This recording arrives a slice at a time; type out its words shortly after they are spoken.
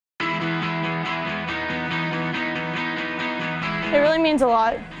It really means a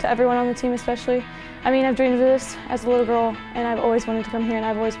lot to everyone on the team especially. I mean, I've dreamed of this as a little girl and I've always wanted to come here and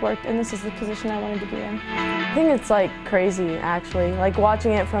I've always worked and this is the position I wanted to be in. I think it's like crazy actually, like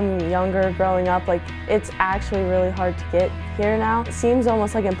watching it from younger, growing up, like it's actually really hard to get here now. It seems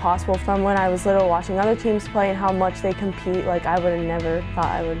almost like impossible from when I was little watching other teams play and how much they compete, like I would have never thought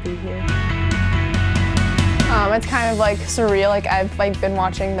I would be here. It's kind of like surreal. Like I've been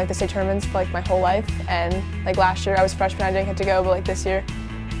watching the state tournaments for my whole life, and last year I was a freshman, I didn't get to go, but this year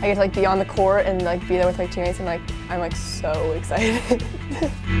I get to be on the court and be there with my teammates, and I'm so excited.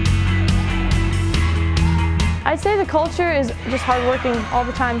 I'd say the culture is just hardworking all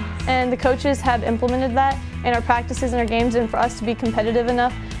the time, and the coaches have implemented that in our practices and our games, and for us to be competitive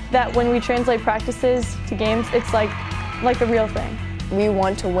enough that when we translate practices to games, it's like the real thing. We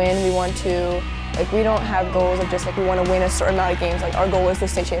want to win. We want to. We don't have goals of just we want to win a certain amount of games. Our goal is the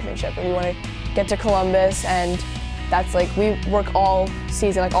state championship, and we want to get to Columbus, and that's we work all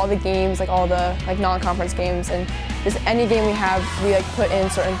season, all the games, all the non-conference games, and just any game we have, we put in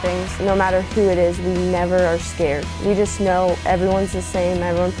certain things. No matter who it is, we never are scared. We just know everyone's the same,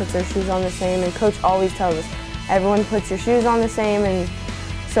 everyone puts their shoes on the same, and Coach always tells us, everyone puts your shoes on the same, and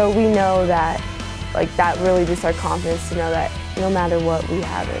so we know that that really boosts our confidence to know that no matter what, we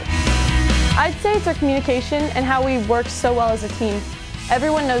have it. I'd say it's our communication and how we work so well as a team.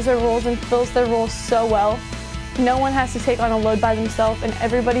 Everyone knows their roles and fills their roles so well. No one has to take on a load by themselves, and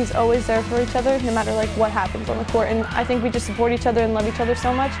everybody's always there for each other no matter what happens on the court. And I think we just support each other and love each other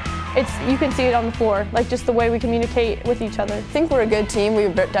so much. You can see it on the floor, just the way we communicate with each other. I think we're a good team. We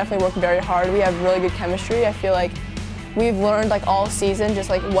definitely work very hard. We have really good chemistry. I feel like we've learned all season just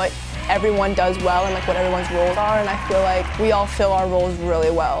what everyone does well and what everyone's roles are, and I feel we all fill our roles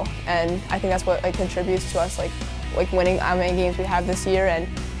really well, and I think that's what contributes to us winning how many games we have this year, and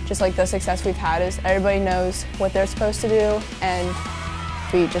just the success we've had is everybody knows what they're supposed to do, and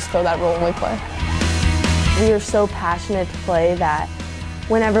we just fill that role when we play. We are so passionate to play that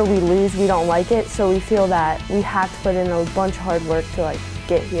whenever we lose, we don't like it, so we feel that we have to put in a bunch of hard work to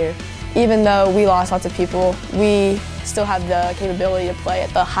get here. Even though we lost lots of people, we still have the capability to play at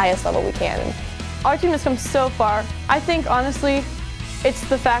the highest level we can. Our team has come so far. I think honestly, it's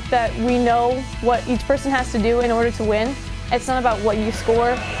the fact that we know what each person has to do in order to win. It's not about what you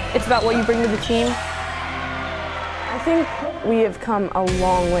score, it's about what you bring to the team. I think we have come a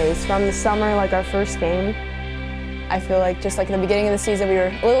long ways from the summer, our first game. I feel just in the beginning of the season we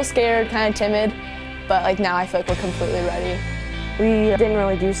were a little scared, kind of timid, but now I feel we're completely ready. We didn't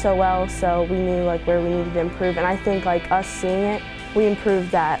really do so well, so we knew where we needed to improve, and I think us seeing it, we improved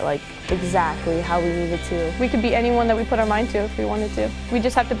that exactly how we needed to. We could beat anyone that we put our mind to if we wanted to. We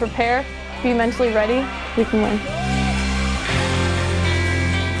just have to prepare, be mentally ready, we can win.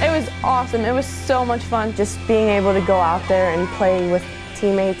 It was awesome, it was so much fun. Just being able to go out there and play with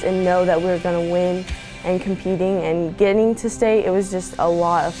teammates and know that we were going to win and competing and getting to state, it was just a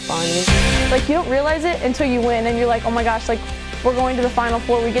lot of fun. You don't realize it until you win and you're oh my gosh, we're going to the Final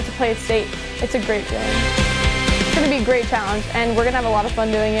Four, we get to play at state. It's a great feeling. It's going to be a great challenge, and we're going to have a lot of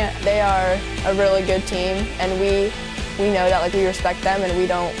fun doing it. They are a really good team, and we know that we respect them, and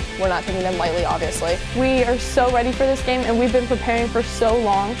we're not taking them lightly, obviously. We are so ready for this game, and we've been preparing for so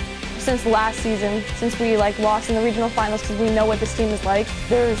long, since last season, since we lost in the regional finals, because we know what this team is like.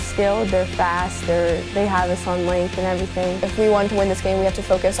 They're skilled, they're fast, they have us on length and everything. If we want to win this game, we have to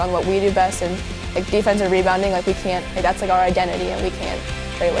focus on what we do best, and defense and rebounding, we can't, that's our identity, and we can't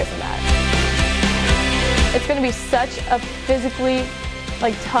stray away from that. It's going to be such a physically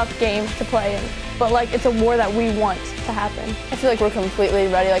tough game to play in, but it's a war that we want to happen. I feel we're completely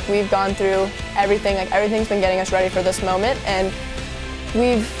ready. We've gone through everything. Everything's been getting us ready for this moment, and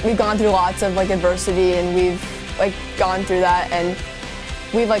we've gone through lots of adversity, and we've gone through that, and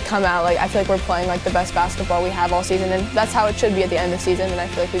we've come out I feel we're playing the best basketball we have all season, and that's how it should be at the end of the season. And I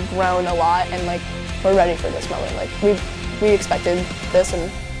feel we've grown a lot, and we're ready for this moment. We expected this,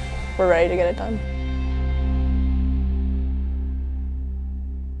 and we're ready to get it done.